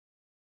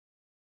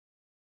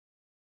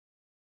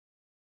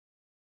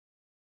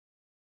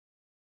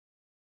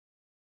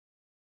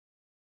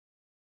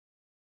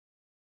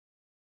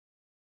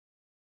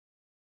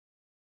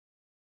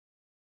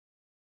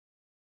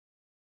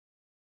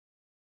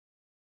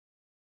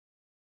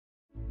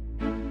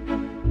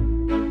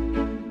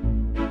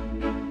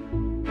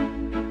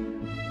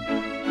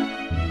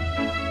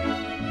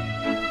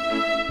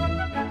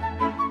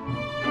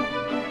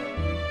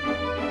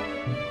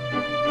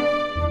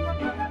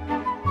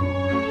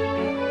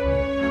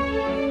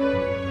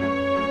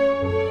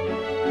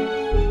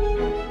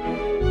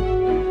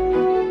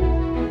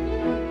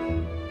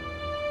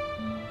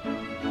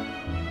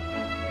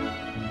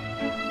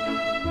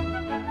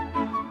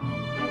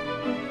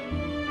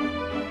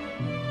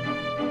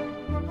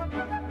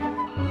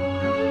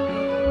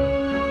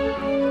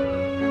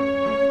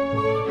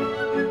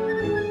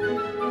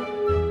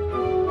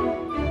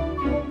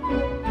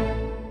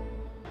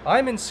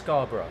I'm in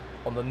Scarborough,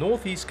 on the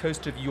northeast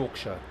coast of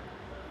Yorkshire.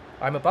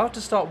 I'm about to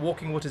start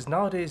walking what is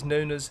nowadays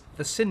known as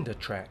the Cinder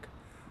Track,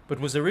 but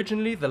was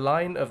originally the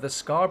line of the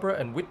Scarborough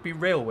and Whitby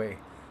Railway,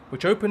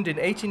 which opened in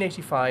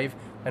 1885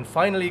 and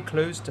finally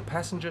closed to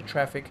passenger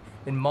traffic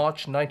in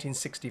March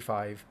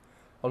 1965,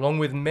 along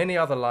with many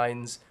other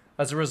lines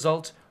as a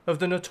result of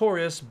the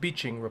notorious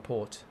Beeching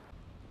Report.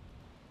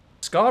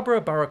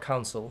 Scarborough Borough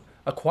Council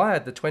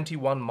acquired the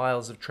 21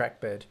 miles of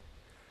trackbed,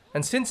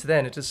 and since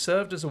then it has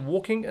served as a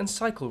walking and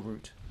cycle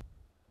route.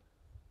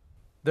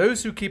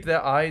 Those who keep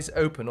their eyes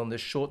open on this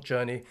short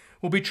journey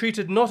will be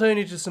treated not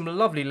only to some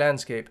lovely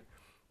landscape,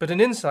 but an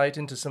insight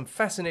into some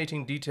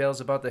fascinating details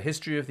about the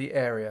history of the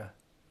area,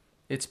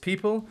 its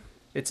people,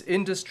 its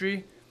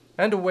industry,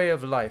 and a way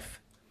of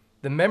life,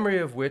 the memory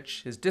of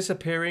which is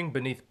disappearing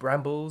beneath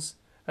brambles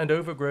and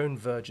overgrown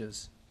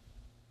verges.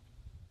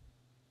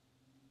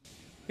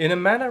 In a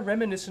manner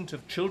reminiscent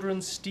of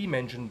children's steam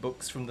engine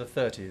books from the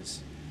 30s,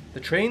 the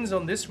trains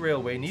on this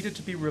railway needed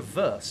to be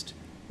reversed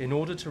in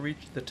order to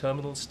reach the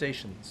terminal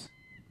stations.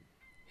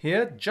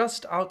 Here,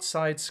 just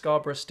outside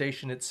Scarborough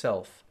Station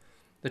itself,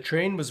 the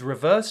train was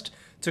reversed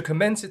to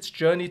commence its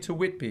journey to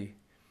Whitby,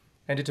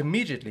 and it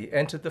immediately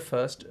entered the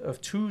first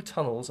of 2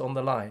 tunnels on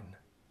the line.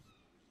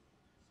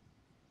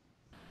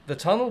 The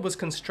tunnel was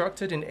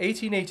constructed in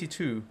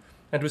 1882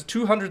 and was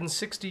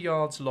 260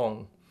 yards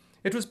long.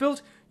 It was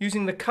built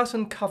using the cut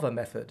and cover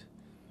method,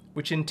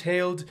 which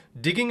entailed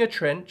digging a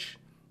trench,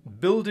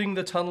 building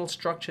the tunnel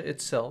structure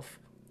itself,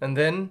 and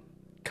then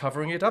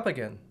covering it up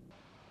again.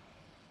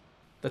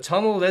 The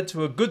tunnel led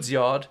to a goods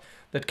yard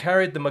that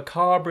carried the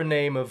macabre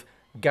name of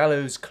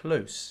Gallows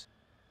Close.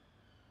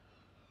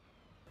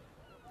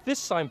 This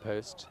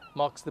signpost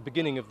marks the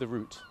beginning of the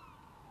route.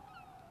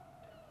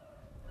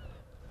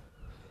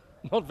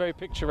 Not very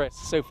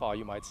picturesque so far,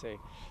 you might say.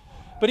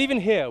 But even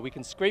here, we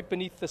can scrape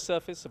beneath the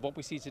surface of what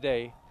we see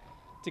today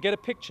to get a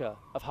picture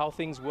of how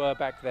things were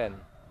back then.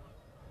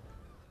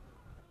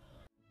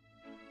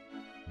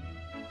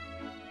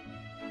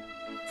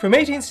 From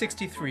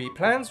 1863,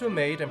 plans were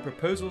made and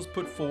proposals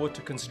put forward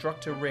to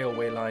construct a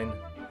railway line.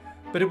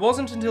 But it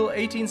wasn't until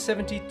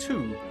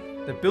 1872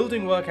 that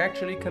building work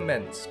actually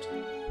commenced.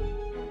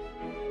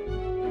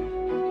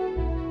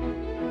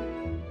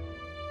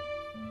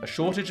 A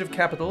shortage of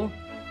capital,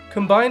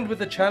 combined with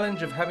the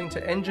challenge of having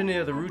to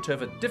engineer the route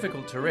over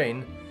difficult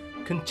terrain,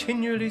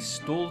 continually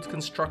stalled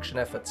construction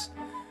efforts,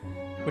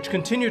 which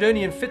continued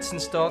only in fits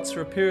and starts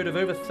for a period of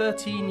over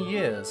 13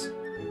 years.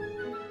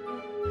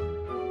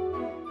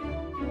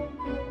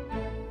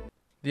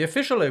 The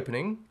official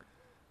opening,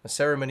 a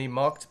ceremony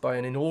marked by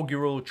an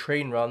inaugural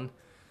train run,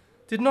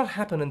 did not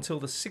happen until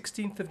the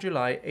 16th of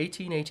July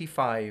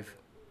 1885.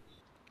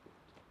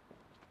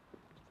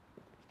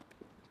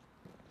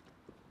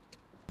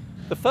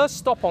 The first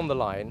stop on the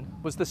line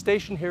was the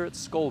station here at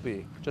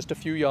Scarborough, just a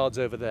few yards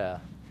over there,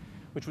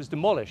 which was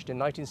demolished in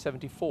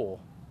 1974.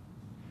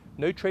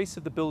 No trace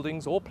of the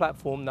buildings or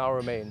platform now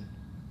remain.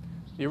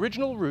 The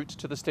original route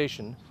to the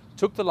station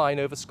took the line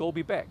over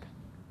Scarborough Beck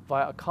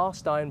via a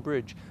cast iron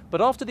bridge,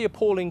 but after the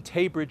appalling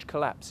Tay Bridge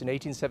collapse in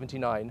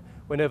 1879,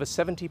 when over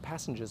 70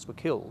 passengers were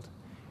killed,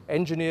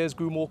 engineers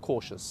grew more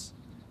cautious,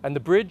 and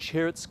the bridge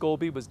here at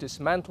Scarborough was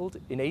dismantled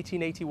in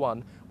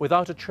 1881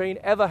 without a train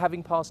ever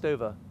having passed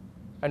over,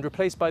 and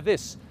replaced by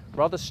this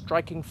rather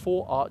striking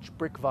 4-arch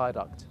brick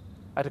viaduct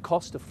at a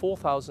cost of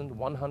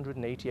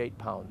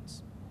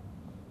 £4,188.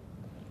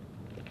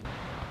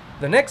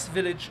 The next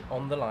village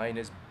on the line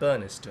is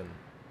Burniston.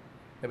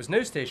 There was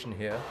no station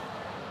here,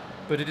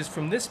 but it is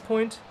from this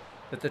point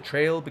that the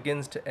trail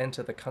begins to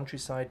enter the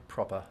countryside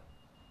proper.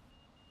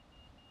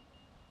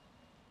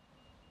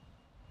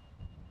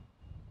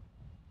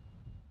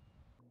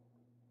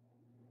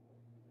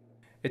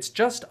 It's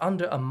just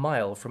under a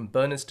mile from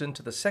Burniston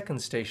to the second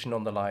station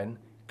on the line,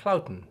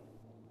 Cloughton.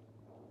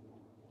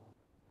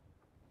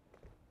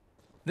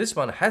 This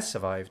one has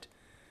survived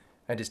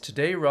and is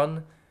today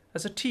run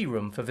as a tea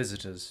room for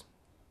visitors.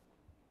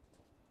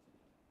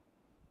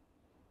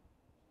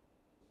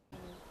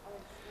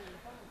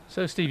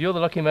 So Steve, you're the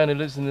lucky man who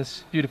lives in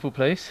this beautiful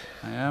place.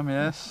 I am,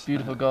 yes.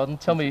 Beautiful garden.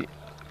 Tell me,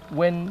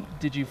 when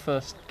did you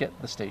first get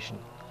the station?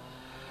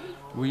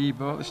 We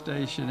bought the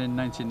station in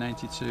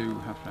 1992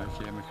 after I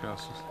came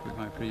across with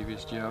my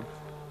previous job.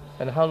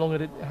 And how long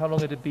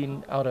had it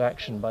been out of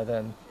action by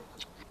then?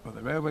 Well,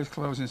 the railways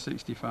closed in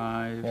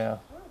 '65. Yeah.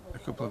 A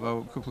couple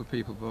of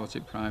people bought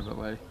it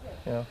privately.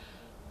 Yeah.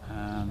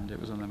 And it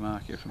was on the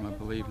market from, I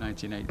believe,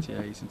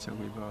 1988 until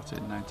we bought it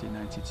in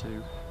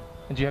 1992.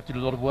 And do you have to do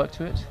a lot of work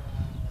to it?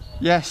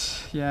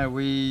 Yes, yeah,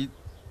 we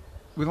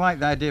liked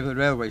the idea of the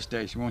railway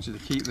station. We wanted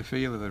to keep the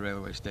feel of the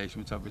railway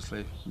station, which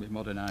obviously we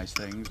modernised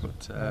things,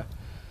 but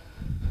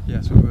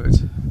yes, we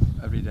worked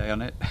every day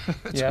on it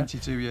for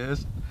 22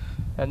 years.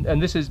 And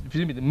this is,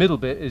 presumably the middle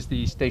bit is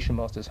the station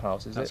master's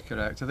house, is it? That's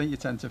correct. I think you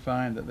tend to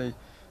find that the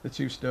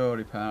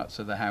 2-storey parts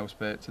are the house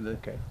bit and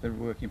the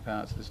working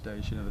parts of the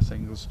station are the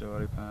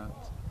single-storey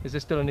parts. Is there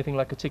still anything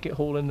like a ticket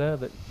hall in there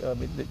that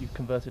you've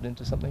converted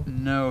into something?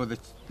 No, the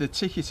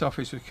ticket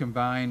office was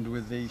combined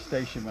with the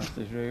station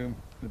master's room,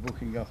 the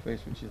booking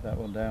office, which is that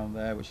one down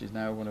there, which is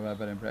now one of our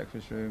bed and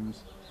breakfast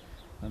rooms,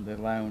 and the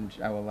lounge.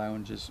 Our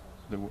lounge was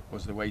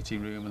the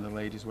waiting room and the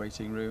ladies'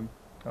 waiting room.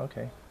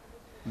 Okay.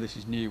 And this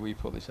is new. We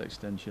put this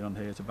extension on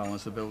here to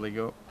balance the building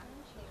up.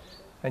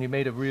 And you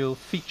made a real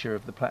feature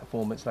of the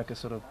platform. It's like a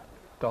sort of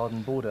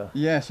garden border.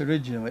 Yes,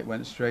 originally it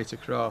went straight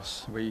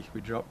across. We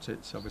dropped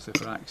it obviously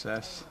for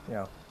access.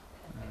 Yeah.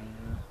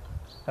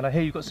 And I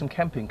hear you've got some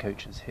camping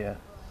coaches here.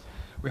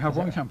 We have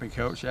one camping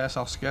coach, yes,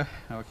 Oscar,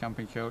 our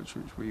camping coach,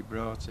 which we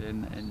brought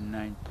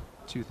in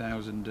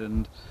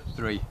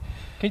 2003. Can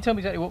you tell me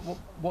exactly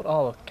what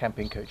are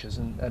camping coaches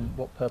and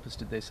what purpose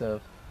did they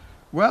serve?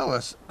 Well,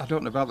 I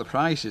don't know about the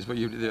prices, but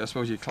I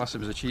suppose you'd class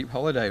them as a cheap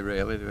holiday,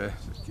 really.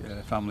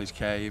 Families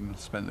came,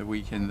 spent the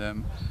week in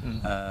them,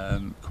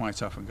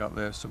 quite often got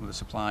some of the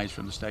supplies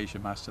from the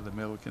station master, the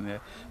milk and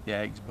the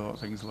eggs, bought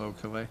things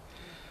locally.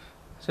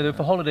 So they were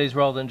for holidays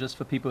rather than just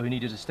for people who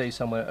needed to stay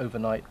somewhere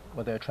overnight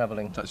while they were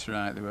travelling? That's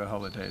right, they were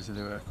holidays, and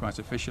they were quite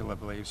official, I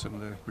believe. Some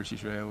of the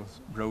British Rail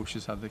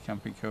brochures had the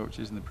camping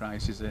coaches and the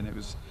prices in. It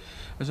was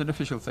an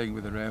official thing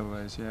with the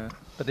railways, yeah.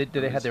 But did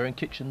they have their own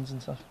kitchens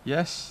and stuff?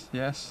 Yes,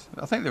 yes.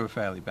 I think they were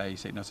fairly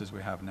basic, not as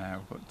we have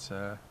now, but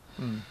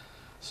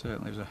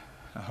certainly it was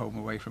a home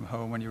away from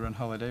home when you were on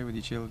holiday with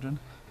your children.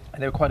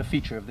 And they were quite a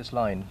feature of this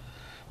line?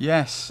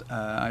 Yes,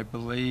 I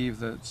believe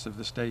that of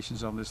the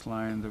stations on this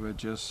line there were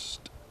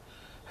just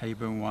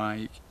Hayburn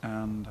Wyke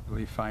and I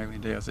believe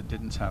Filingdales that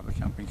didn't have the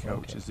camping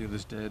coaches, the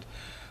others did.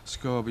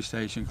 Scarborough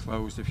station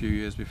closed a few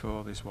years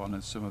before this one,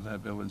 and some of their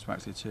buildings were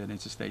actually turned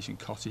into station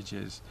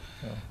cottages.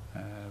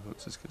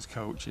 But as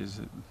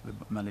coaches,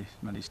 many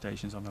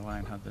stations on the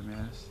line had them,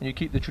 yes. And you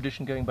keep the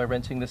tradition going by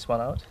renting this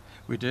one out?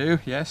 We do,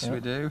 yes,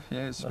 we do.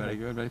 Yeah, it's very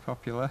good, very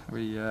popular.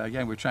 We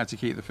again, we've tried to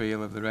keep the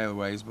feel of the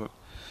railways, but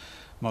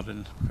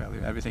modern,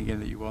 everything in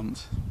that you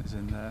want is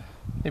in there.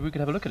 Maybe we could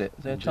have a look at it.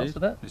 Is there a chance for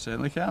that? We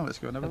certainly can. Let's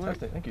go and have a look.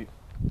 Fantastic, thank you.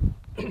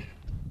 You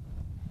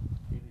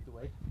lead the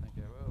way. Thank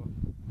you. Well,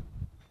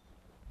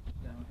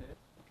 down here.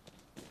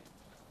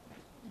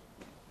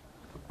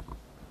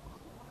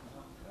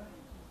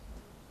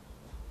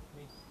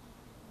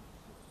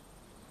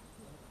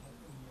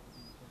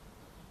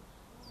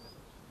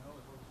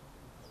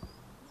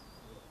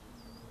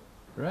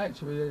 Right,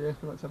 shall we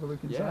let's have a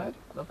look inside?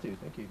 Yeah, love to,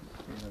 thank you.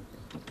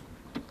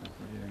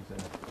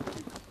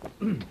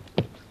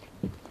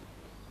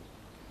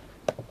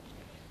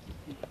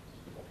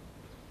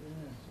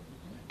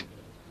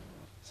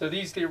 So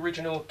these the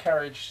original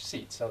carriage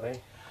seats, are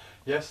they?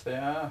 Yes, they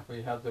are.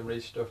 We had them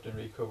restuffed and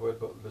recovered,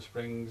 but the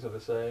springs are the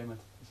same,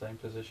 the same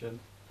position.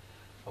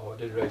 Oh, I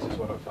did raise this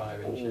one up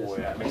 5 inches. Oh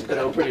yeah, it makes a good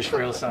old British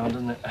rail sound,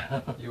 doesn't it?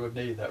 You would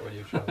need that when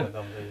you're travelling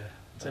on the...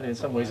 It's only in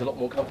some ways a lot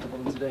more comfortable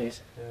than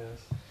today's.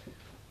 Yes.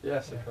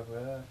 Yes, they probably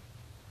are.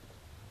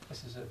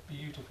 This is a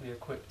beautifully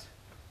equipped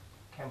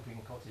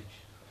camping cottage.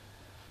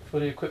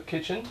 Fully equipped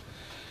kitchen.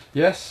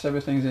 Yes,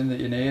 everything's in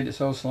that you need.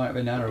 It's all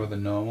slightly narrower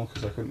than normal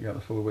because I couldn't get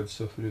the full width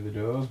stuff through the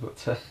doors,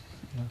 but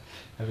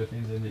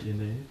everything's in that you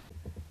need.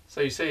 So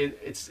you say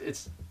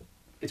it's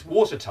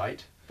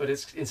watertight, but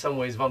it's in some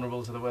ways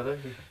vulnerable to the weather?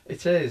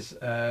 It is.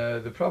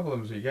 The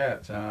problems we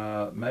get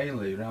are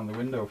mainly around the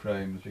window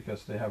frames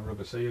because they have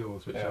rubber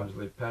seals which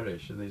obviously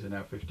perish, and these are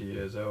now 50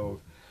 years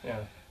old. Yeah.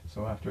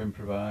 So I have to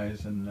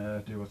improvise and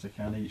do what I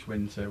can. Each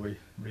winter we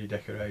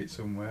redecorate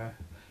somewhere,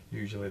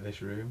 usually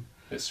this room.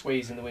 It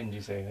sways in the wind, you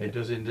say? It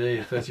does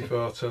indeed,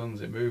 34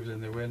 tons, it moves in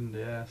the wind,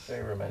 yes.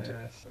 Very romantic.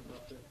 Yes.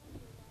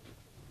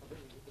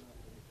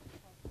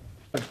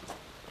 Well,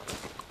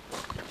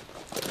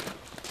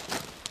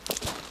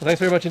 thanks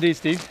very much indeed,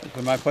 Steve. It's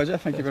been my pleasure,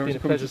 thank you very much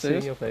for coming to see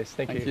us. Your place.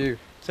 Thank you. you.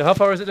 So how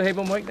far is it to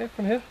Hayburn Wyke there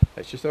from here?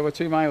 It's just over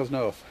 2 miles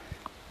north.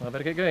 Well, I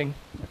better get going.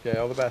 Okay,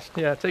 all the best.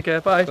 Yeah, take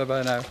care, bye. Bye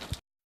bye now.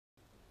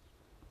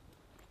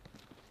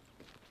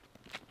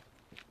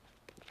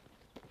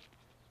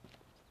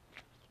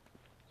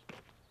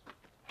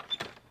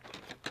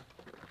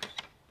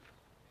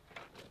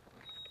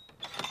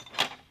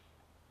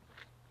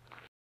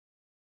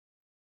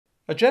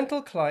 A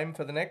gentle climb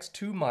for the next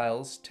 2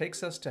 miles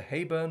takes us to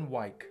Hayburn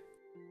Wyke.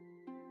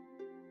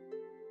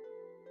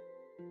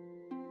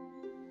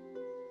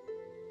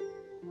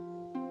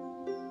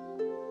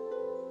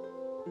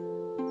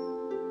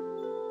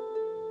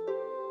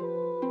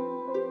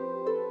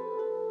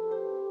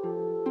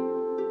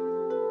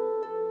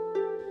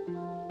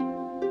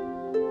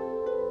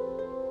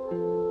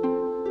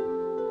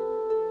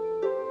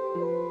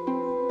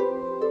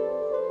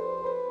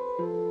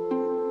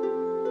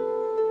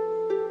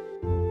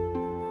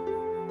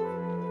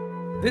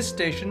 This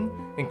station,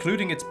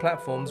 including its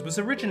platforms, was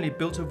originally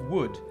built of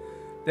wood.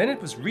 Then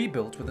it was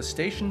rebuilt with the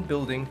station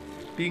building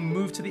being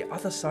moved to the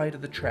other side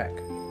of the track.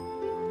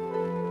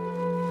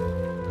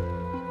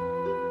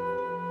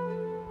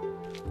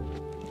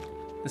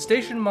 The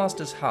station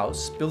master's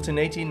house, built in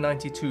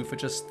 1892 for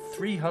just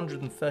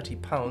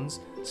 £330,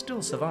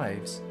 still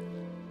survives.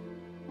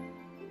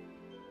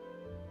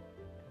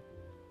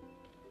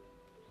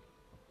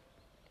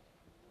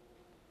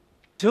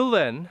 Till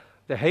then,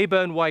 the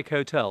Hayburn Wyke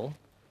Hotel,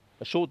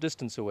 a short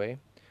distance away,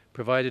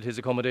 provided his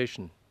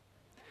accommodation.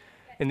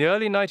 In the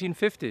early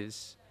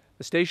 1950s,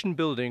 the station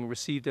building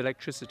received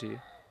electricity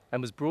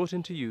and was brought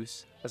into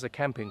use as a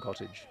camping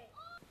cottage.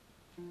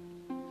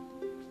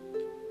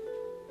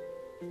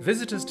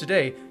 Visitors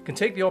today can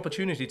take the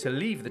opportunity to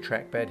leave the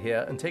trackbed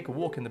here and take a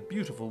walk in the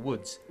beautiful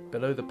woods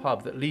below the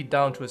pub that lead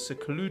down to a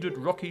secluded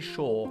rocky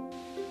shore.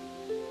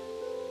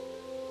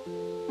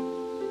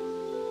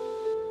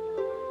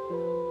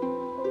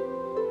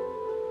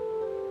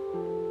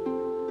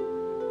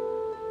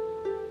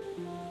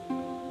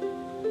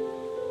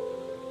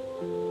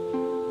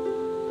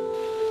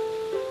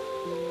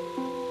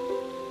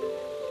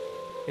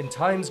 In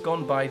times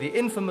gone by, the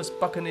infamous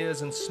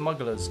buccaneers and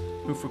smugglers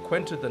who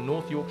frequented the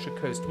North Yorkshire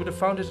coast would have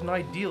found it an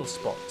ideal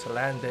spot to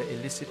land their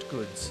illicit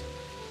goods.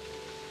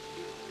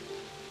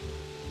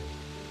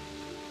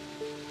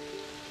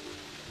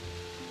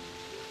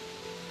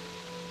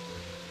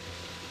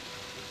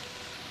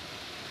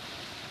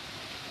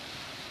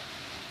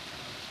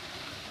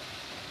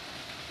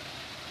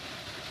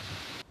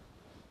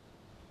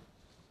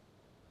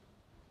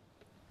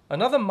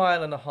 Another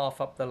mile and a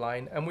half up the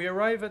line and we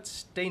arrive at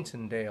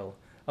Staintondale,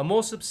 a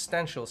more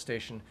substantial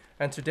station,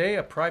 and today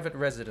a private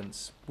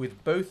residence,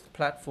 with both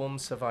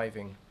platforms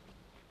surviving.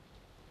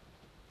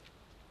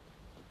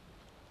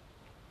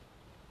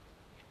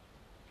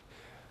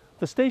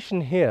 The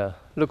station here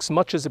looks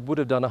much as it would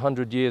have done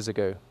 100 years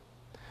ago.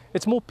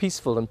 It's more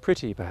peaceful and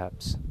pretty,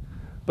 perhaps,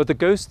 but the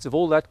ghosts of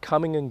all that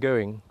coming and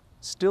going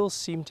still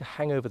seem to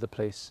hang over the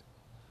place.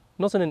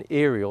 Not in an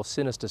eerie or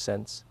sinister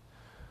sense,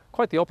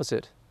 quite the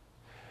opposite.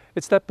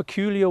 It's that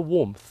peculiar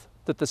warmth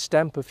that the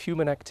stamp of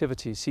human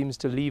activity seems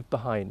to leave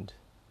behind,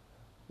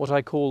 what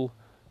I call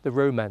the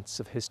romance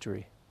of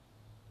history.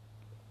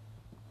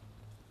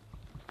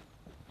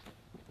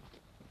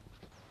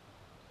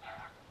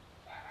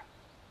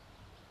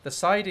 The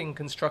siding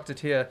constructed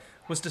here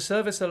was to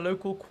service a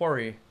local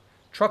quarry.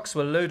 Trucks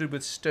were loaded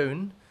with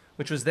stone,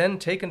 which was then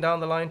taken down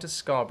the line to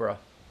Scarborough.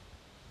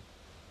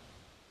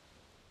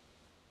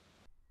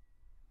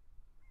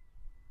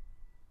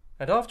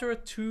 And after a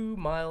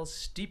 2-mile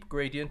steep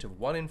gradient of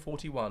 1 in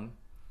 41,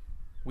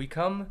 we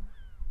come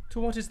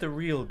to what is the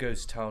real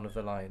ghost town of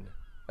the line,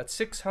 at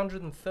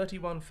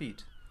 631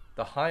 feet,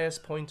 the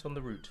highest point on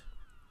the route,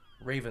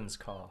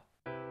 Ravenscar.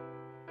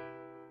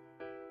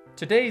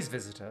 Today's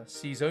visitor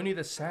sees only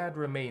the sad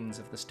remains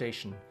of the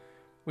station,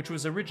 which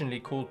was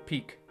originally called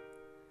Peak.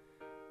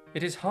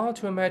 It is hard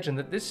to imagine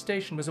that this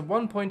station was at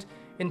one point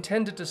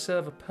intended to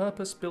serve a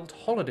purpose-built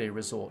holiday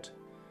resort,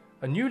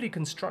 a newly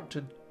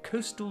constructed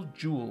coastal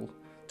jewel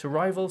to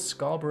rival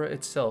Scarborough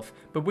itself,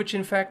 but which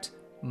in fact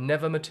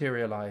never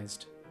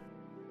materialized.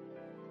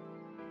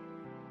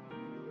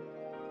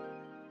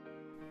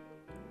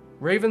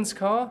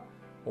 Ravenscar,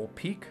 or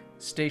Peak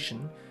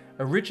Station,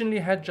 originally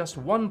had just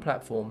one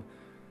platform,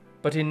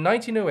 but in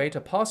 1908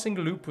 a passing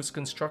loop was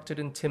constructed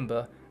in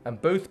timber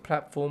and both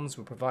platforms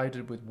were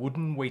provided with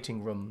wooden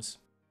waiting rooms.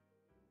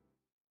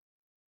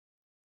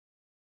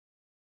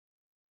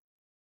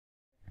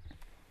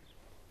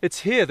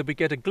 It's here that we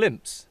get a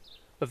glimpse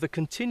of the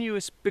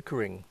continuous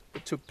bickering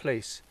that took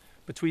place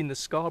between the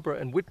Scarborough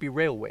and Whitby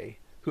Railway,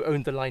 who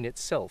owned the line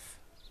itself,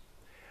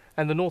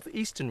 and the North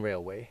Eastern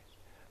Railway,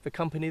 the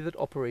company that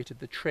operated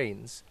the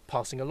trains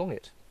passing along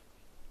it.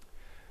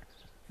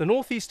 The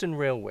North Eastern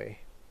Railway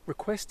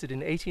requested in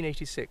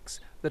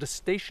 1886 that a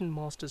station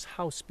master's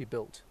house be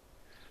built,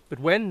 but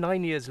when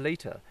 9 years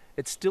later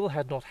it still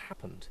had not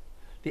happened,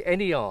 the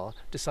NER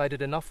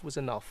decided enough was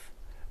enough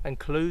and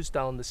closed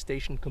down the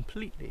station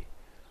completely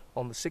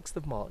on the 6th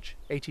of March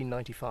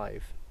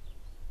 1895.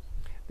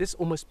 This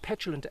almost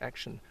petulant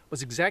action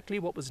was exactly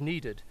what was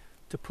needed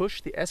to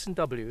push the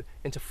S&W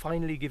into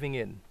finally giving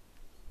in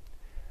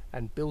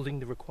and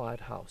building the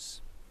required house.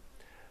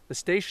 The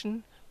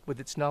station, with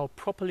its now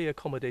properly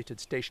accommodated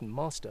station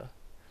master,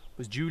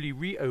 was duly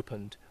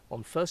reopened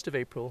on 1st of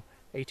April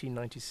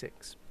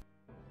 1896.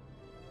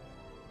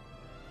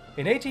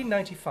 In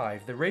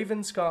 1895, the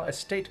Ravenscar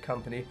Estate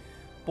Company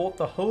bought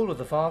the whole of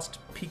the vast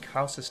Peak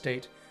House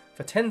estate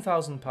for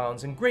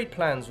 £10,000, and great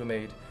plans were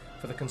made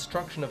for the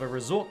construction of a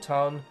resort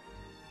town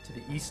to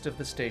the east of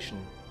the station,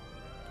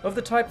 of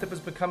the type that was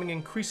becoming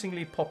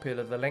increasingly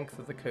popular the length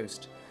of the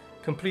coast,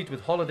 complete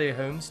with holiday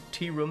homes,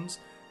 tea rooms,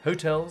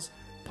 hotels,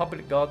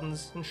 public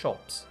gardens and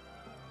shops.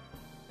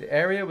 The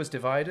area was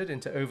divided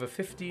into over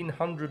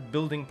 1,500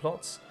 building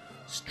plots,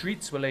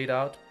 streets were laid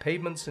out,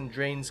 pavements and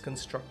drains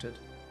constructed.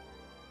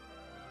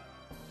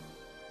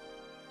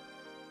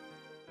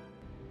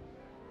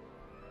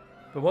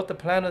 But what the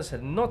planners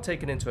had not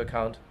taken into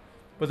account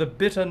were the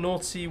bitter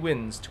North Sea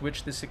winds to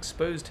which this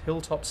exposed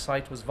hilltop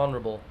site was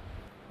vulnerable,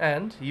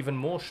 and, even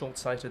more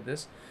short-sighted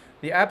this,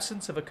 the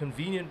absence of a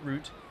convenient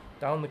route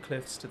down the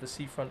cliffs to the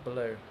seafront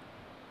below,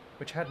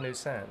 which had no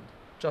sand,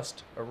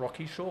 just a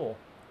rocky shore.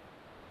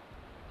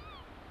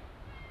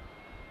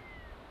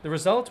 The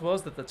result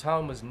was that the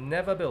town was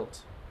never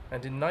built,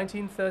 and in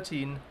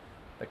 1913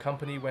 the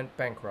company went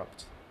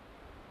bankrupt.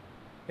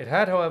 It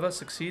had, however,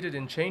 succeeded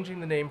in changing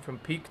the name from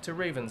Peak to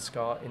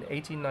Ravenscar in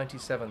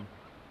 1897.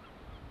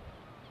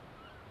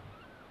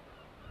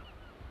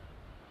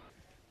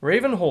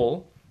 Raven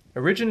Hall,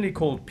 originally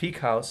called Peak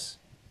House,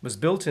 was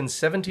built in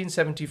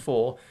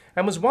 1774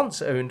 and was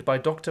once owned by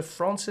Dr.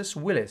 Francis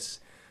Willis,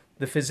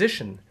 the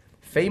physician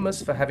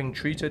famous for having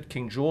treated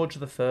King George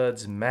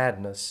III's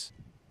madness.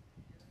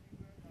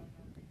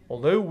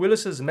 Although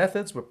Willis's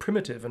methods were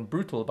primitive and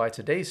brutal by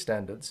today's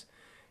standards,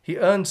 he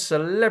earned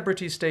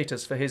celebrity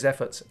status for his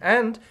efforts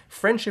and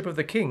friendship of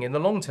the king in the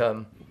long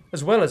term,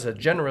 as well as a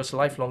generous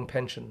lifelong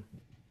pension.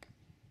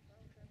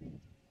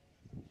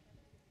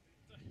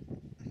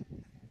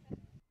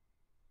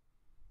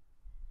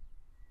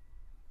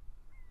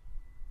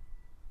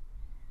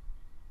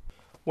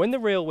 When the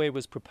railway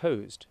was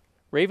proposed,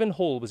 Raven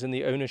Hall was in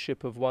the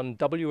ownership of one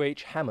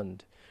W.H.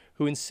 Hammond,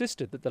 who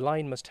insisted that the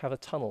line must have a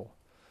tunnel,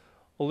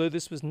 although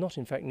this was not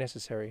in fact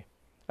necessary,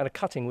 and a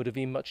cutting would have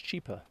been much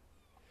cheaper.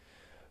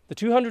 The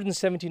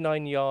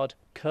 279-yard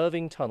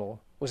curving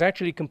tunnel was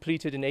actually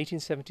completed in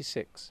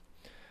 1876,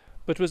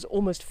 but was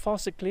almost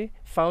farcically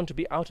found to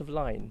be out of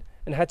line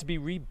and had to be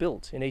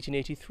rebuilt in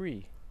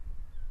 1883.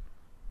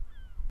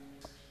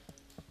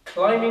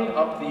 Climbing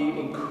up the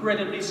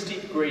incredibly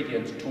steep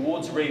gradient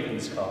towards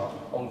Ravenscar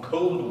on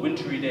cold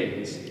wintry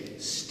days,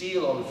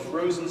 steel on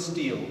frozen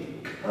steel,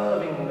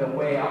 curving their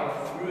way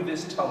up through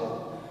this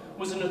tunnel,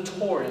 was a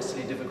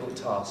notoriously difficult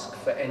task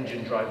for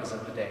engine drivers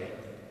of the day.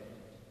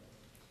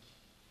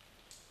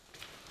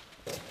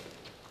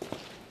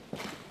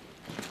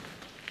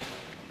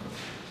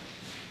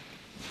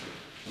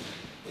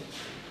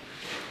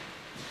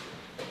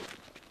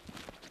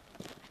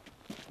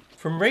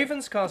 From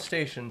Ravenscar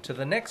Station to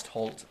the next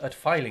halt at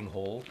Filing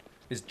Hall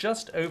is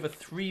just over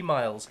 3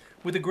 miles,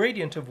 with a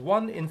gradient of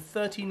 1 in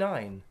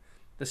 39,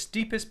 the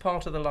steepest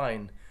part of the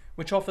line,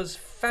 which offers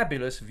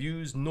fabulous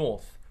views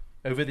north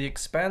over the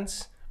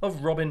expanse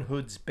of Robin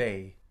Hood's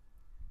Bay.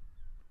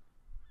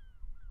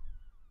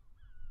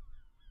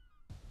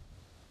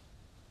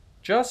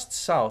 Just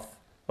south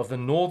of the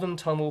northern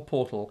tunnel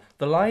portal,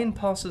 the line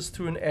passes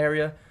through an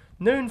area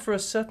known for a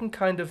certain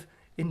kind of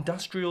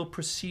industrial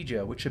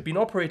procedure which had been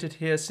operated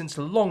here since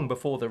long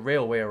before the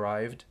railway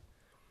arrived.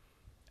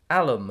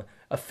 Alum,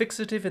 a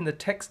fixative in the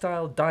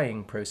textile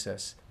dyeing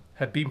process,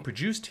 had been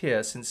produced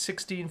here since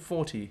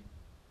 1640.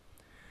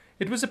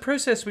 It was a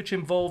process which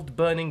involved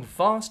burning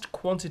vast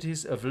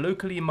quantities of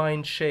locally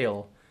mined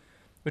shale,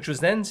 which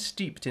was then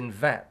steeped in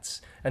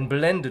vats and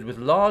blended with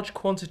large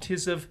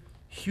quantities of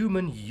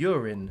human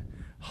urine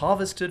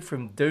harvested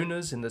from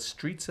donors in the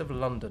streets of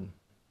London.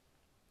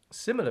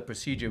 Similar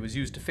procedure was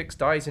used to fix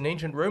dyes in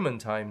ancient Roman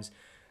times,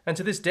 and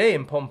to this day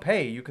in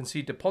Pompeii you can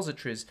see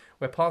depositories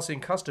where passing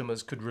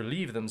customers could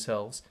relieve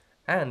themselves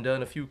and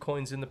earn a few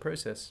coins in the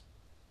process.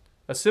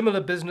 A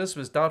similar business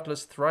was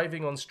doubtless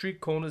thriving on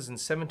street corners in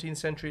 17th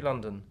century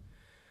London,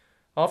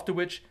 after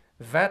which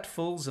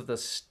vatfuls of the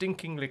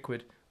stinking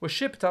liquid were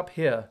shipped up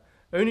here,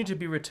 only to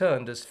be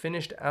returned as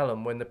finished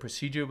alum when the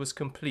procedure was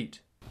complete.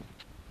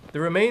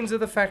 The remains of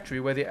the factory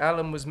where the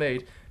alum was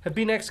made have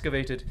been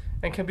excavated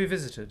and can be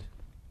visited.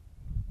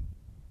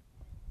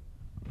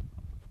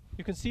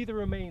 You can see the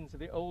remains of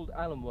the old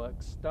alum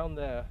works down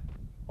there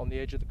on the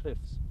edge of the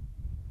cliffs.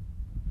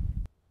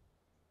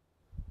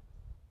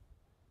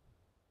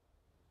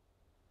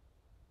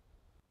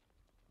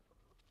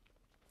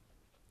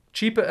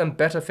 Cheaper and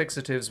better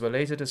fixatives were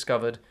later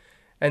discovered,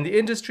 and the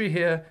industry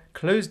here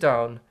closed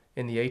down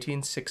in the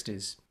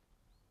 1860s.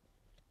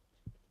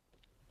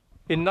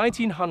 In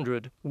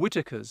 1900,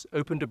 Whittaker's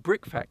opened a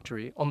brick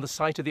factory on the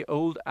site of the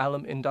old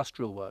alum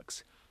industrial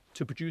works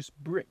to produce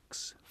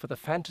bricks for the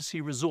fantasy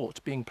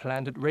resort being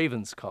planned at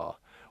Ravenscar,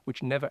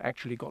 which never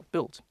actually got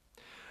built.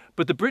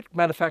 But the brick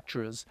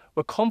manufacturers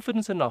were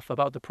confident enough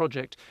about the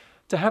project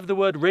to have the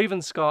word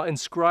Ravenscar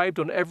inscribed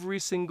on every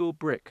single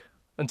brick,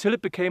 until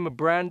it became a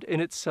brand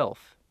in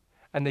itself,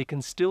 and they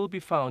can still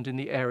be found in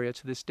the area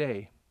to this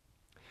day.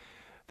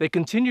 They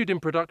continued in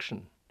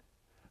production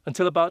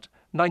until about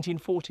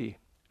 1940,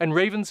 and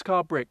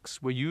Ravenscar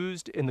bricks were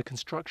used in the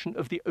construction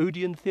of the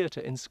Odeon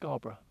Theatre in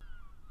Scarborough.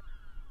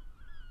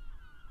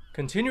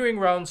 Continuing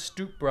round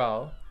Stoop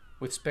Brow,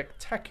 with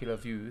spectacular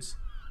views,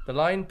 the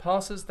line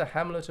passes the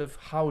hamlet of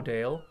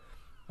Howdale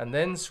and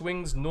then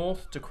swings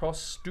north to cross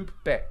Stoop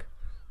Beck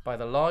by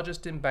the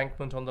largest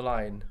embankment on the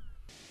line.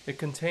 It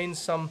contains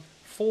some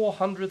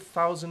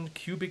 400,000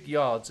 cubic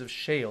yards of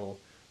shale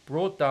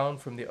brought down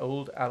from the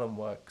old alum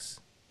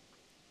works.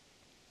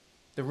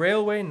 The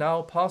railway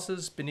now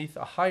passes beneath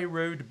a high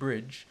road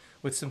bridge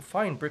with some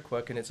fine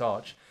brickwork in its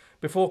arch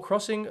before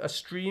crossing a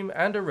stream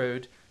and a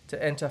road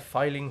to enter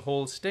Filing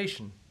Hall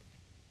Station.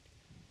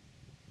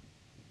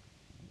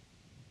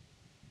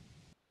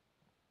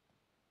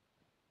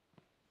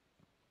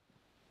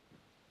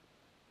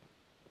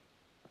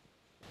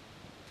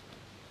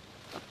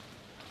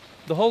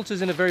 The halt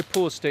is in a very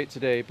poor state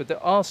today, but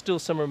there are still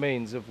some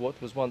remains of what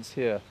was once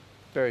here,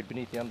 buried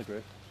beneath the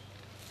undergrowth.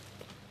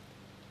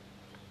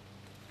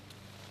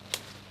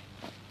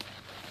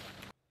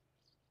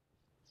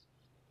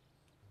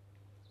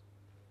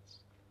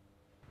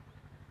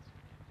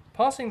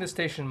 Passing the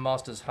station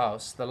master's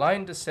house, the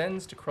line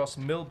descends to cross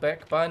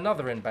Millbeck by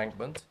another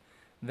embankment,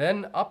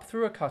 then up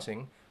through a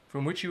cutting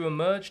from which you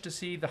emerge to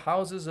see the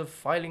houses of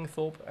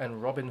Filingthorpe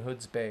and Robin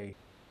Hood's Bay.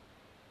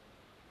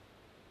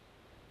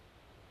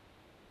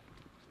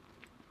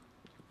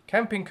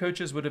 Camping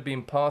coaches would have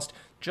been passed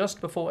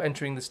just before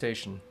entering the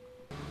station.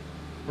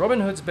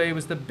 Robin Hood's Bay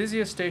was the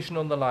busiest station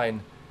on the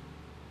line,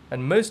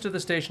 and most of the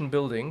station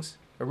buildings,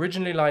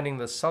 originally lining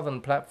the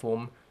southern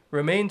platform,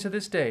 remain to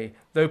this day,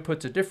 though put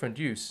to different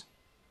use.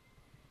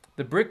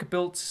 The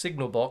brick-built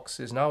signal box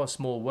is now a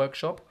small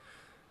workshop,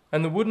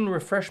 and the wooden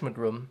refreshment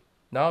room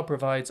now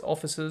provides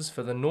offices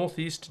for the North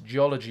East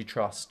Geology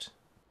Trust.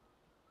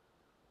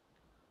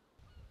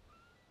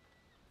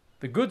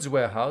 The goods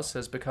warehouse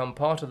has become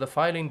part of the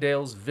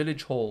Fylingdales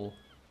Village Hall.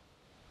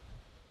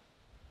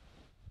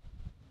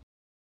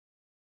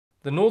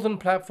 The northern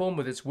platform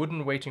with its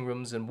wooden waiting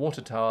rooms and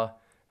water tower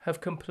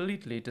have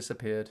completely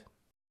disappeared.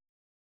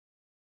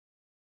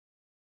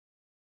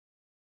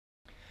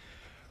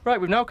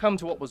 Right, we've now come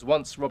to what was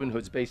once Robin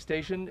Hood's base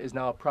station, is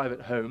now a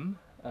private home,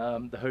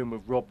 the home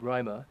of Rob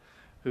Reimer,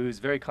 who's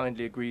very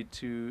kindly agreed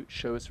to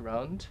show us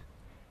around.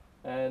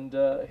 And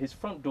his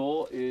front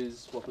door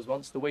is what was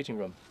once the waiting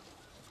room.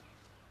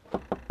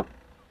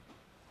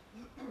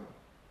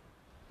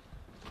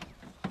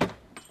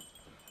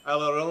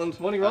 Hello, Roland.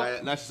 Morning,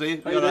 Rob. Nice to see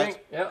you. How are you doing?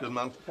 Yeah. Good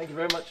man. Thank you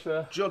very much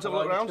for... Do you want to have a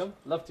look allowing me around? come.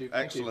 Love to.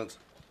 Thank you. Excellent.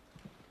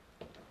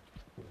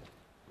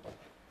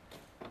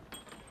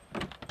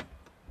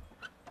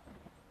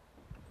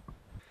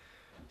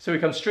 So we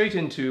come straight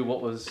into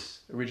what was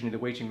originally the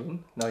waiting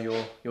room, now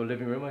your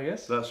living room, I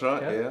guess. That's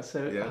right, yeah.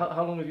 So yeah.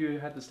 how long have you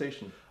had the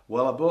station?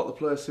 Well, I bought the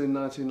place in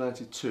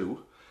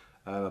 1992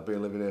 and I've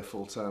been living here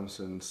full time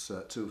since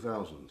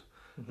 2000.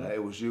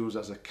 It was used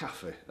as a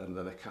cafe and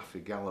then a cafe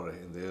gallery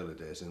in the early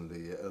days, in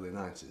the early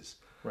 90s.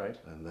 Right.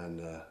 And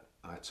then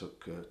I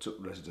took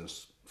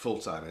residence full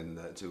time in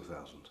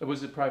 2000.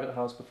 Was it a private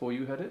house before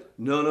you had it?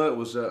 No, it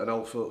was an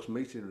old folks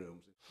meeting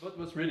room.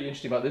 What's really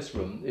interesting about this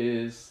room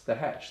is the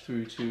hatch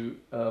through to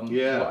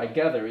Yeah. what I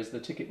gather is the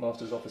ticket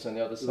master's office on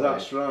the other side.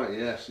 That's right.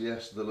 Yes.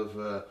 They'll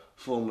have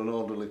formed an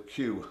orderly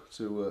queue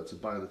to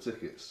buy the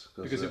tickets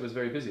Because it was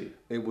very busy.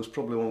 It was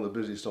probably one of the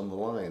busiest on the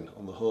line,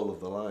 on the whole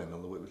of the line,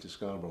 on the Whitby to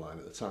Scarborough line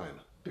at the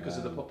time. Because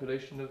of the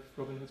population of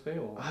Robin Hood's Bay,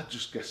 or? I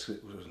just guess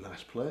it was a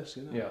nice place,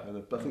 you know. Yeah.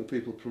 And I think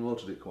people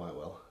promoted it quite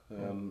well.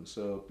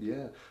 So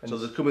yeah. And So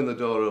they'd come in the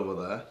door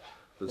over there.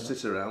 They'd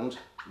sit around.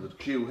 They'd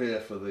queue here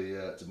for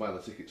the to buy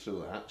the tickets through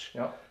the hatch.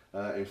 Yeah.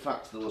 In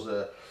fact, there was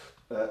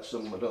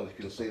some. I don't know if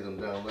you can see them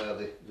down there.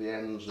 The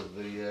ends of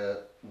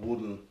the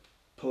wooden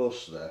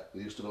posts there.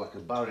 There used to be like a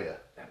barrier.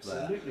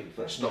 Absolutely.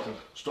 There that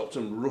stopped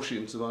them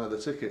rushing to buy the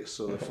tickets,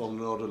 so they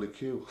formed an orderly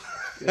queue.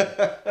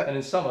 Yeah. And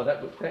in summer,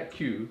 that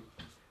queue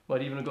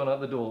might even have gone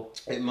out the door.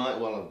 It might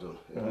well have done.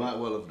 It might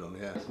well have done.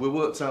 Yeah. We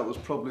worked out there was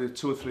probably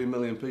 2 or 3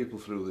 million people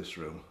through this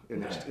room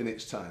in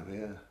its time.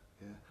 Yeah.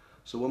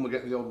 So when we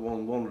get the odd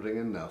one wandering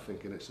in now,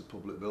 thinking it's a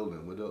public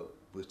building,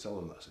 we tell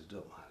them that. So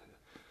don't mind.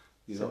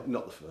 You're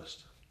not the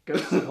first.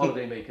 Ghosts of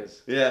holiday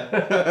makers. Yeah.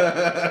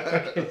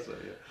 Okay. So,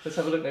 yeah. Let's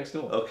have a look next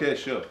door. Okay,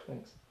 sure.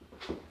 Thanks.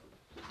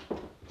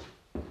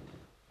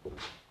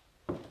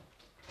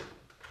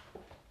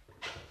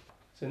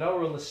 So now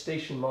we're on the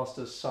station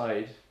master's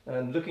side,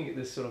 and looking at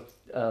this sort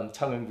of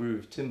tongue and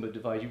groove timber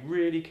divide, you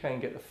really can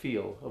get a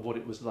feel of what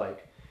it was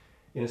like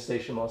in a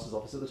station master's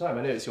office at the time.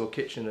 I know it's your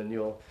kitchen and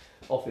your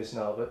office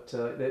now, but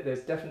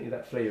there's definitely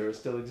that flavour that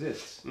still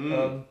exists.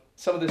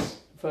 Some of this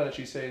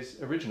furniture you say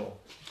is original.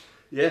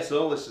 Yes,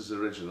 all this is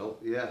original.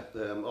 Yeah,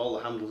 all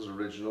the handles are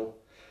original.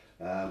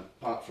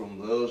 Apart from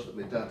those that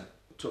my dad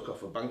took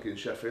off a bank in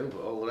Sheffield,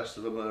 but all the rest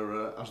of them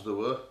are as they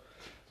were.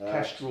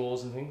 Cash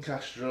drawers and things.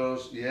 Cash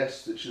drawers,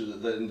 yes.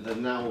 They're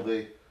now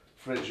the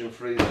fridge and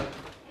freezer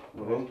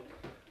room.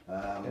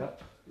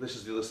 This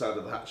is the other side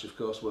of the hatch, of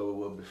course, where we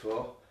were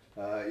before.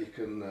 You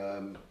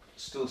can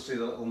still see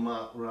the little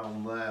mark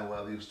round there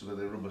where there used to be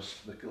the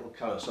little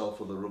carousel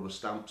for the rubber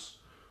stamps,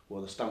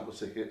 where they stamp the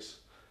tickets,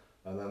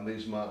 and then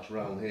these marks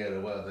round here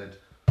are where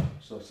they'd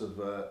sort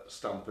of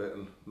stamp it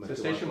and make So it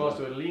station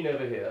master would lean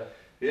over here.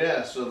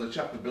 Yeah, so the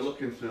chap would be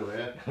looking through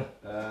here.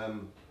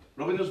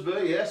 Robin Hood's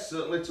Bay, yes,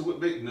 certainly to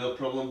Whitby, no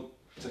problem.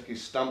 Take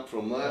his stamp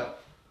from there,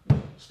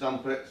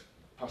 stamp it,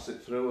 pass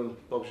it through,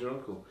 and Bob's your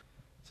uncle.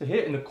 So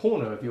here in the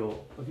corner of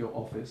your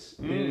office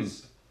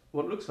is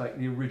what looks like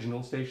the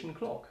original station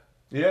clock.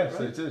 Yes,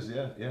 Right. it is.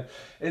 Yeah.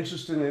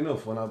 Interestingly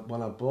enough, when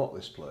I bought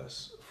this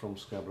place from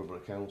Scarborough Borough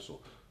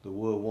Council, they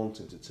were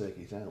wanting to take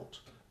it out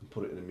and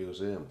put it in a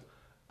museum,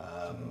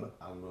 and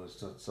we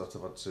sort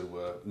of had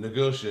to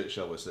negotiate,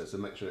 shall we say, to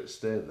make sure it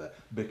stayed there,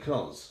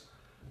 because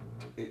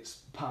it's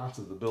part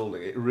of the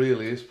building. It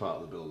really is part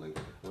of the building.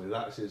 I mean,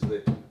 that's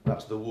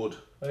the wood.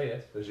 Oh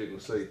yes. As you can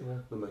see,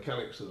 the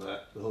mechanics of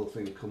that, the whole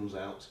thing comes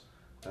out,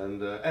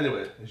 and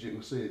anyway, as you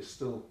can see, it's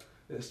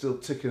still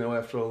ticking away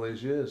after all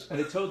these years. And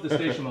it told the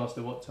station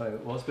master what time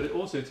it was, but it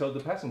also told the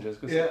passengers,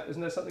 because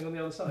isn't there something on the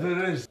other side?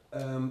 There is.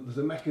 There's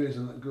a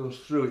mechanism that goes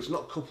through. It's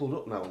not coupled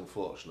up now,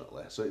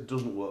 unfortunately, so it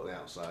doesn't work the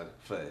outside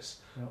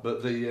face. Yeah.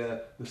 But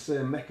the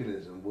same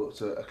mechanism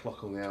works a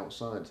clock on the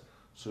outside.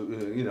 So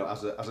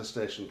as a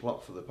station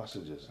clock for the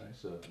passengers. Right.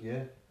 So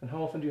yeah. And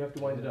how often do you have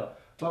to wind it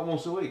up? About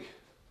once a week.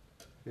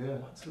 Yeah.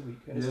 Once a week.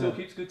 And it still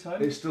keeps good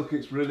time? It still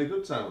keeps really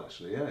good time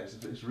actually, yeah.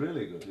 It's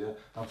really good, yeah.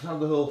 I've had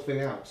the whole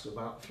thing out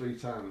about 3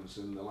 times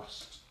in the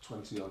last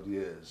 20 odd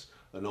years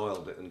and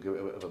oiled it and give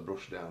it a bit of a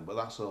brush down, but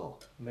that's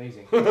all.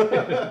 Amazing.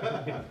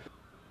 That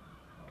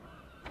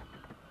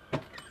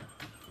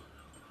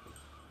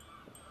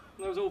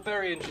was all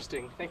very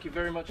interesting. Thank you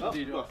very much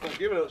indeed. Well, thank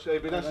you very much.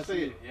 It'd be nice to see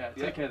you. Yeah,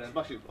 take care then.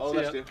 Smashing. All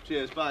the best to you.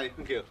 Cheers. Bye.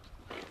 Thank you.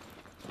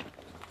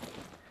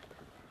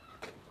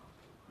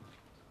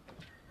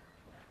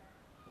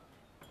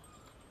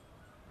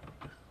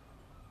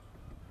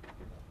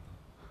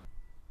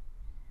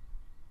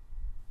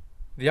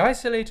 The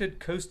isolated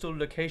coastal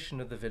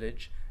location of the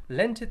village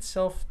lent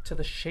itself to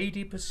the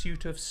shady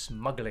pursuit of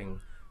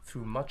smuggling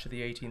through much of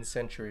the 18th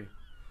century,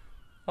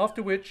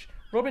 after which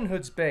Robin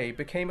Hood's Bay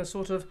became a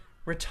sort of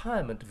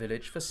retirement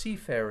village for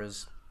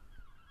seafarers.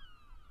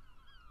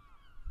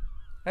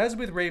 As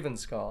with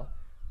Ravenscar,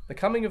 the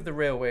coming of the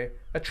railway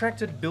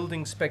attracted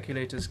building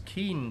speculators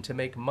keen to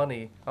make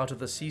money out of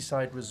the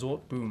seaside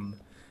resort boom,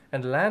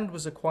 and land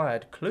was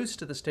acquired close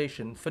to the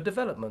station for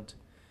development,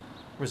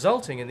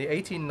 resulting in the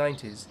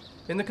 1890s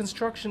in the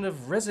construction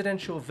of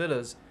residential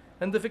villas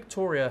and the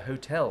Victoria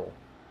Hotel.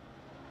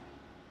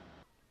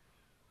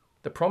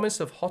 The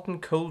promise of hot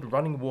and cold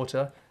running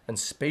water and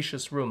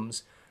spacious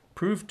rooms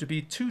proved to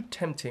be too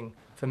tempting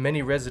for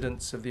many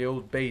residents of the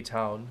old bay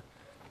town,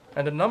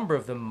 and a number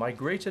of them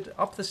migrated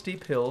up the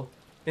steep hill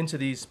into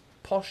these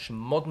posh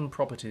modern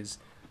properties,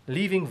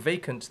 leaving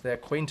vacant their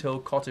quaint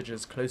old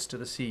cottages close to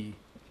the sea.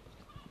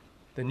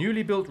 The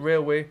newly built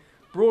railway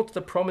brought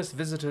the promised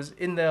visitors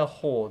in their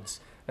hordes,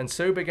 and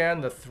so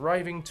began the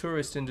thriving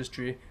tourist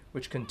industry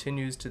which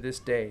continues to this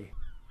day.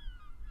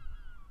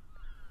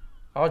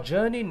 Our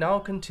journey now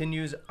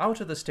continues out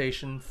of the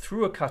station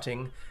through a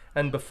cutting,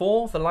 and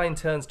before the line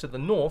turns to the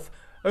north,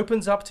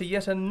 opens up to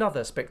yet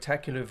another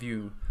spectacular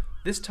view,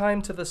 this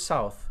time to the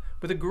south,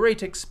 with a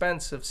great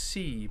expanse of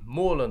sea,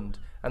 moorland,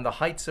 and the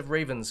heights of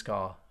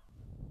Ravenscar.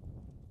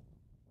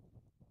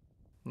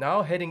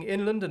 Now heading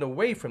inland and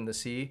away from the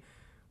sea,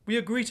 we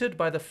are greeted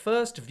by the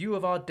first view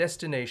of our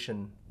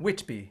destination,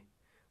 Whitby,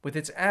 with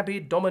its abbey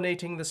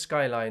dominating the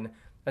skyline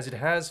as it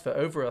has for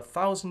over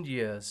 1,000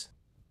 years.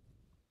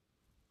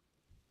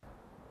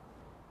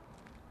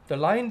 The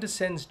line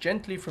descends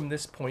gently from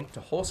this point to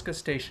Horsker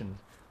Station,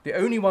 the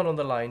only one on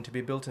the line to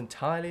be built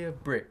entirely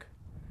of brick.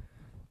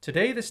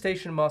 Today the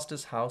station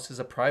master's house is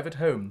a private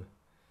home.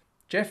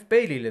 Jeff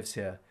Bailey lives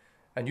here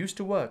and used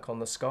to work on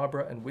the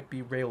Scarborough and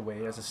Whitby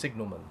Railway as a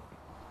signalman.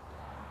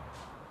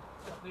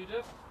 It's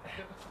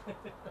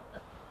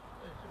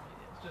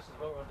just as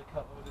well we're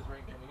undercover with this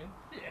rain coming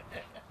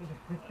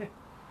in.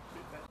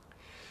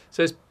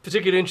 So it's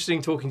particularly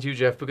interesting talking to you,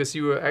 Jeff, because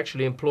you were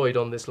actually employed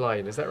on this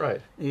line, is that right?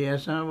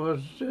 Yes, I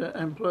was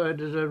employed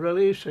as a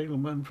relief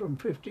signalman from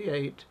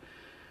 58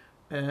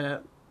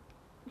 to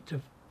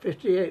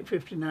 58,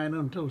 59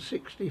 until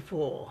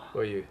 64.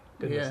 Were you?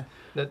 Goodness.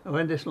 Yeah,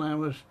 when this line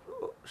was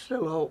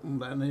still open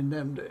then in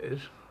them days.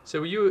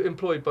 So were you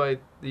employed by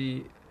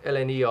the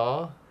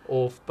LNER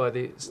or by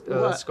the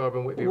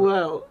Scarborough and Whitby?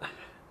 Well,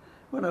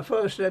 when I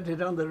first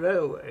entered on the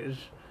railways,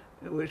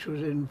 which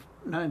was in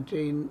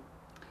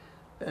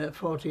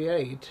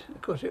 1948,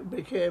 of course it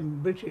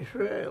became British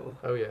Rail.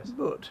 Oh yes.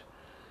 But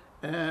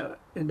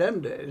in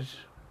them days,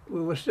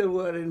 we were still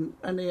wearing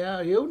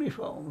NER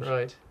uniforms.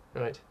 Right,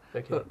 right,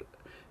 okay. But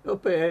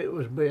up here it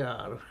was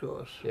BR, of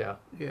course. Yeah.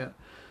 Yeah.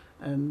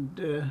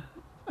 And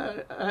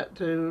I had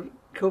to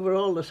cover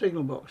all the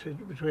signal boxes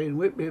between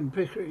Whitby and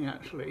Pickering,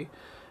 actually,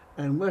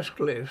 and West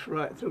Cliffs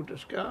right through to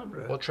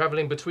Scarborough. What,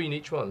 travelling between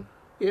each one?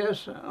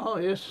 Yes, oh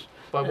yes.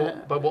 By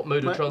what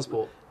mode of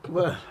transport?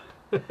 Well,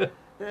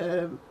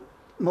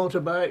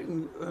 motorbike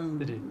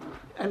and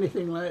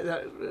anything like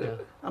that. Yeah.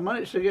 I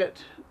managed to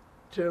get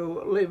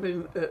to live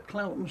in at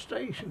Cloughton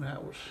Station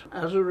House.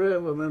 As a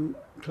railwayman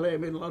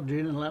claiming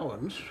lodging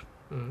allowance,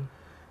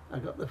 I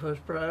got the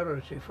first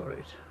priority for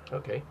it.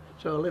 Okay.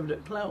 So I lived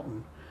at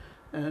Cloughton,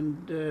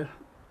 and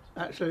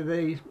actually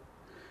the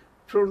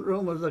front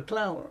room of the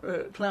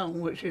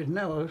Cloughton, which is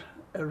now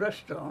a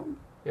restaurant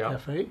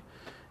cafe,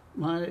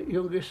 my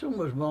youngest son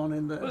was born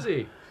in there. Was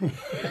he?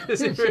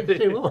 Is he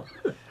really?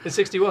 61. In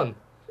 61?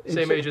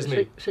 Same age as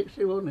me?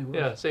 61 he was.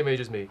 Yeah, same age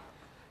as me.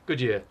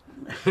 Good year.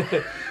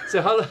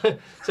 So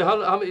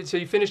so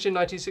you finished in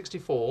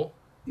 1964?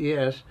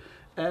 Yes.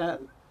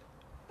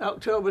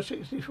 October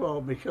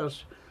 64,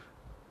 because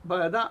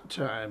by that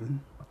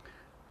time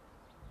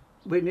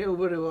we knew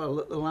very well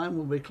that the line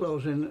would be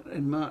closing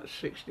in March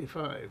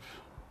 65.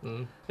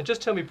 And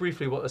just tell me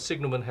briefly what a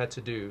signalman had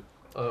to do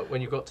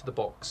when you got to the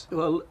box.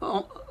 Well,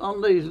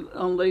 on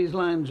these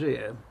lines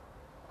here,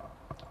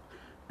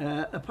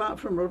 apart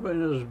from Robin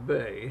Hood's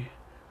Bay,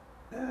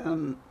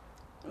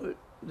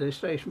 the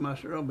station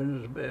master at Robin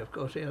Hood's Bay, of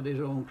course, he had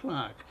his own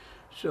clerk.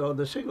 So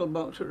the signal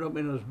box at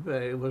Robin Hood's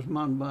Bay was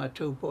manned by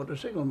 2 porter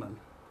signalmen.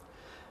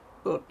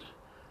 But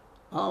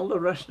all the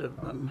rest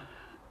of them,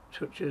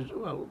 such as,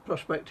 well,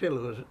 Prospect Hill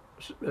was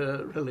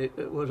really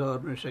it was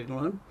ordinary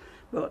signalling,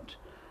 but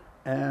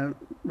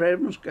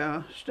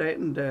Ravenscar,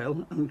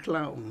 Statondale and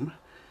Clown,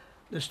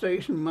 the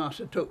station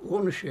master took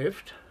one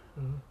shift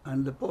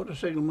and the porter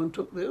signalman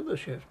took the other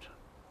shift.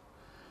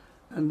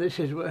 And this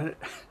is where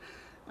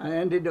I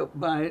ended up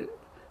by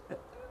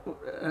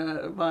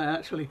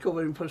actually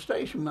covering for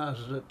station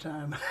masters at the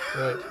time.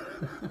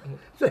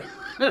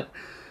 Right.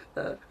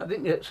 I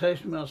didn't get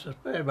station master's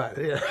pay back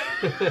there.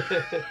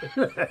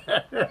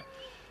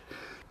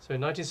 So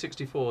in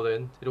 1964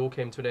 then, it all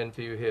came to an end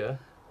for you here.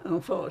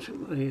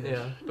 Unfortunately, yes.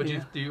 Yeah, but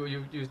yeah.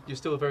 you're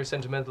still very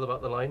sentimental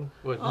about the line?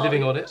 We're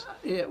living on it?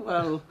 Yeah,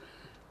 well,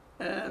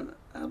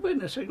 I've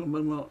been a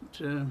signalman,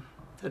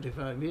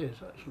 35 years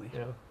actually.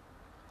 Yeah.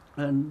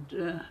 And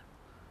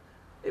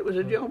it was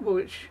a job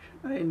which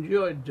I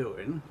enjoyed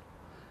doing.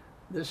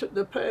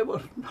 The pay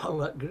wasn't all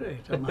that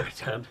great, I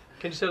might add.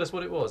 Can you tell us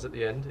what it was at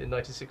the end in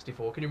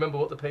 1964? Can you remember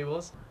what the pay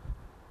was?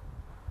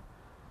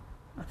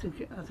 I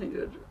think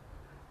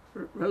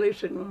relief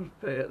signalman's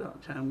pay at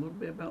that time would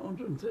be about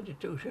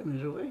 132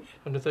 shillings a week.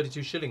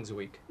 132 shillings a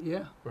week?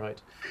 Yeah.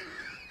 Right.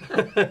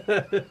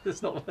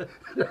 It's not...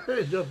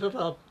 It's just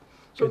about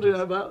something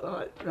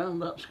about around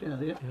that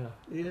scale, yeah.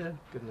 Yeah.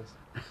 Goodness.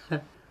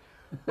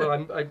 Well,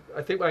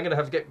 I think I'm going to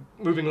have to get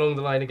moving along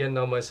the line again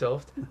now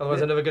myself.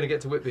 Otherwise, I'm never going to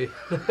get to Whitby.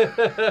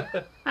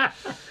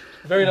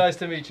 Very nice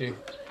to meet you.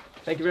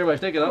 Thank you very much.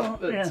 Take it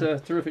up.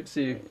 It's terrific to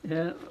see you.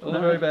 Yeah. All the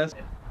very best.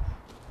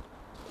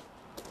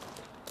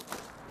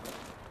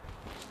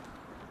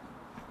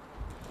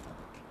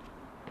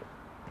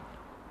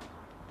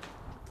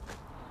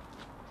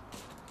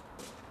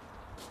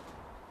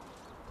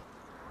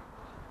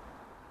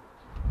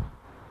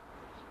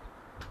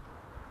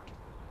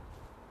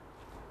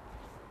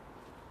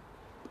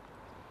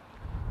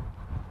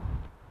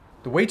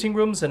 The waiting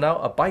rooms are now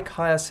a bike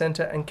hire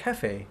centre and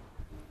cafe,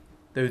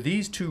 though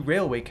these two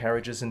railway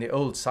carriages in the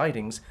old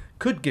sidings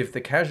could give the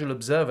casual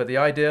observer the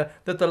idea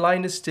that the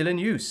line is still in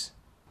use.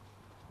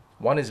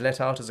 One is let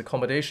out as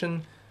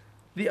accommodation,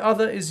 the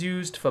other is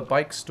used for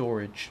bike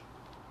storage.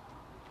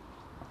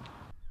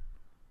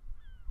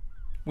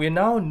 We are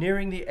now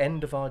nearing the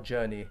end of our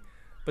journey,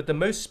 but the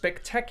most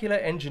spectacular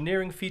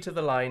engineering feat of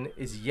the line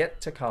is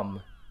yet to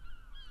come.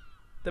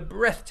 The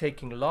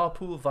breathtaking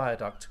Larpool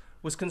Viaduct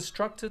was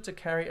constructed to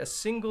carry a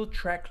single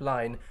track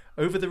line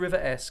over the River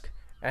Esk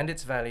and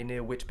its valley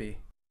near Whitby.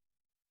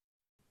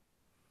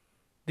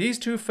 These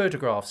two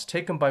photographs,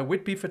 taken by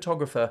Whitby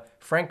photographer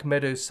Frank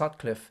Meadows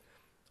Sutcliffe,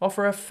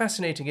 offer a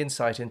fascinating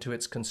insight into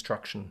its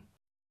construction.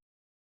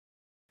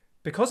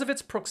 Because of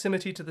its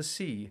proximity to the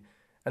sea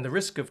and the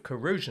risk of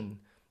corrosion,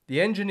 the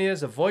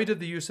engineers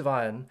avoided the use of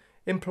iron,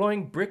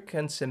 employing brick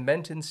and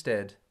cement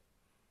instead.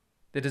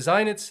 The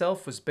design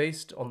itself was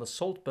based on the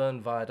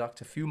Saltburn Viaduct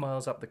a few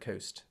miles up the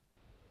coast.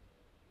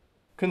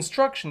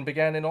 Construction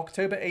began in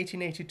October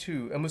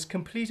 1882 and was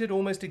completed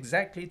almost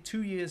exactly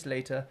 2 years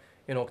later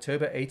in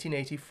October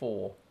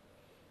 1884.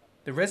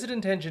 The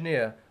resident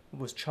engineer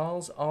was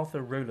Charles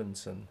Arthur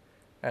Rowlandson,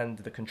 and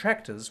the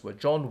contractors were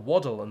John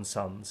Waddell and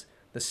Sons,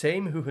 the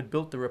same who had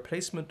built the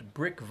replacement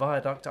brick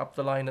viaduct up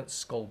the line at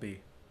Scalby.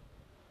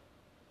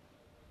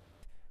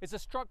 It's a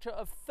structure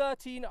of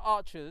 13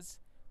 arches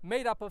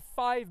made up of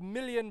 5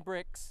 million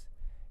bricks.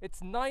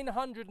 It's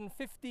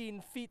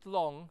 915 feet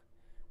long,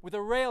 with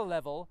a rail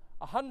level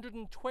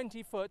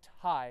 120 foot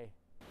high.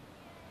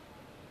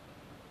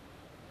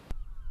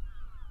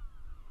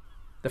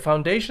 The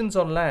foundations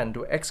on land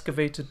were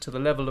excavated to the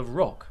level of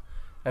rock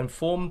and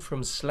formed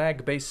from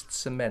slag-based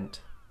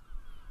cement.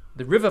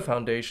 The river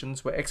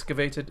foundations were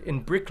excavated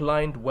in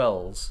brick-lined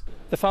wells.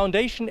 The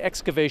foundation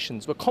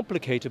excavations were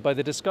complicated by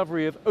the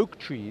discovery of oak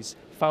trees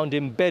found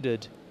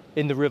embedded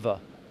in the river,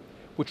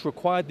 which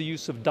required the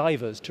use of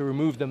divers to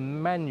remove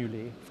them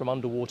manually from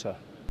underwater.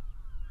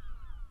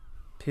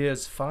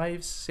 Piers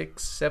 5,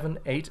 6, 7,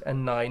 8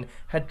 and 9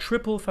 had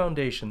triple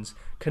foundations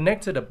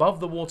connected above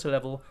the water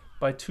level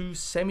by 2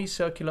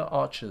 semicircular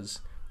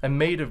arches and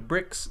made of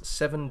bricks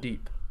 7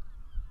 deep.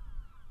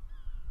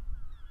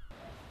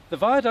 The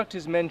viaduct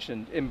is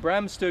mentioned in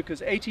Bram Stoker's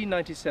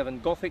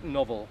 1897 Gothic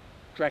novel,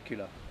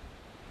 Dracula.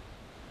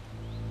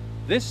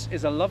 This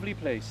is a lovely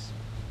place.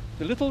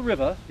 The little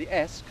river, the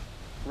Esk,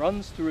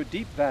 runs through a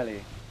deep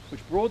valley,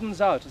 which broadens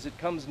out as it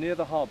comes near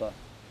the harbour.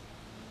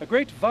 A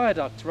great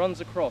viaduct runs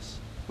across,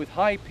 with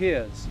high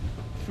piers,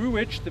 through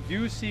which the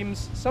view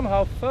seems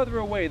somehow further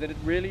away than it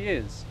really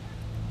is.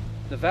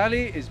 The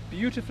valley is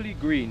beautifully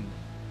green,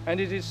 and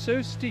it is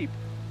so steep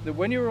that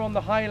when you are on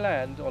the high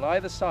land on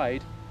either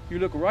side, you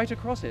look right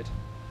across it,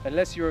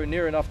 unless you are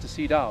near enough to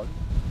see down.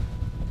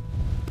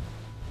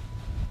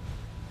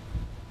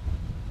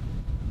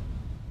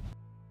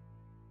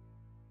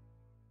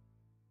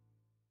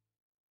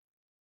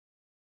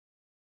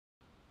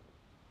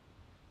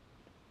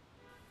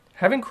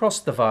 Having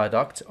crossed the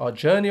viaduct, our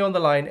journey on the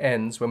line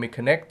ends when we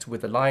connect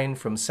with the line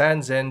from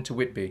Sands End to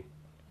Whitby.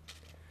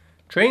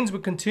 Trains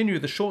would continue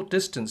the short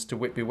distance to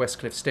Whitby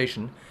Westcliff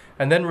Station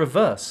and then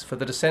reverse for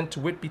the descent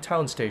to Whitby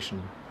Town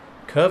Station,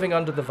 curving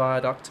under the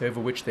viaduct over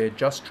which they had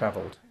just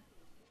travelled.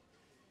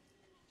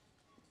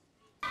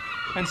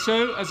 And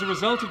so, as a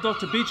result of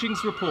Dr.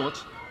 Beeching's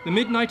report, the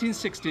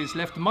mid-1960s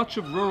left much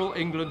of rural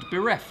England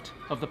bereft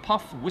of the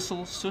puff,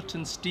 whistle, soot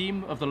and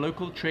steam of the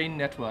local train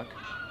network.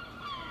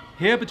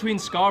 Here between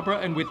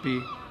Scarborough and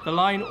Whitby, the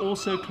line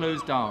also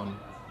closed down.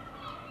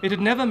 It had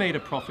never made a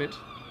profit,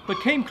 but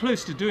came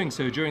close to doing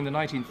so during the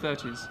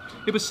 1930s.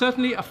 It was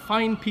certainly a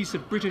fine piece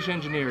of British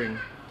engineering,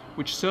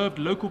 which served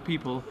local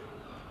people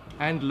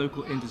and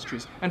local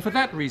industries, and for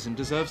that reason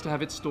deserves to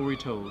have its story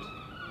told.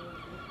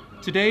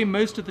 Today,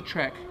 most of the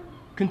track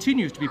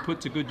continues to be put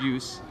to good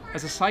use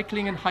as a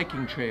cycling and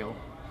hiking trail,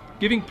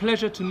 giving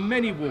pleasure to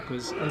many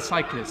walkers and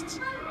cyclists,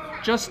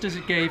 just as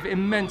it gave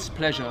immense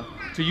pleasure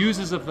to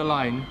users of the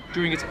line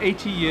during its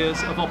 80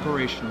 years of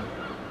operation.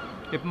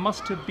 It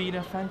must have been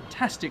a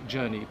fantastic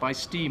journey by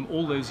steam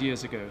all those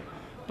years ago,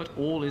 but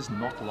all is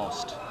not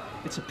lost.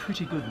 It's a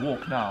pretty good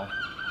walk now.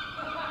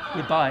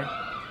 Goodbye.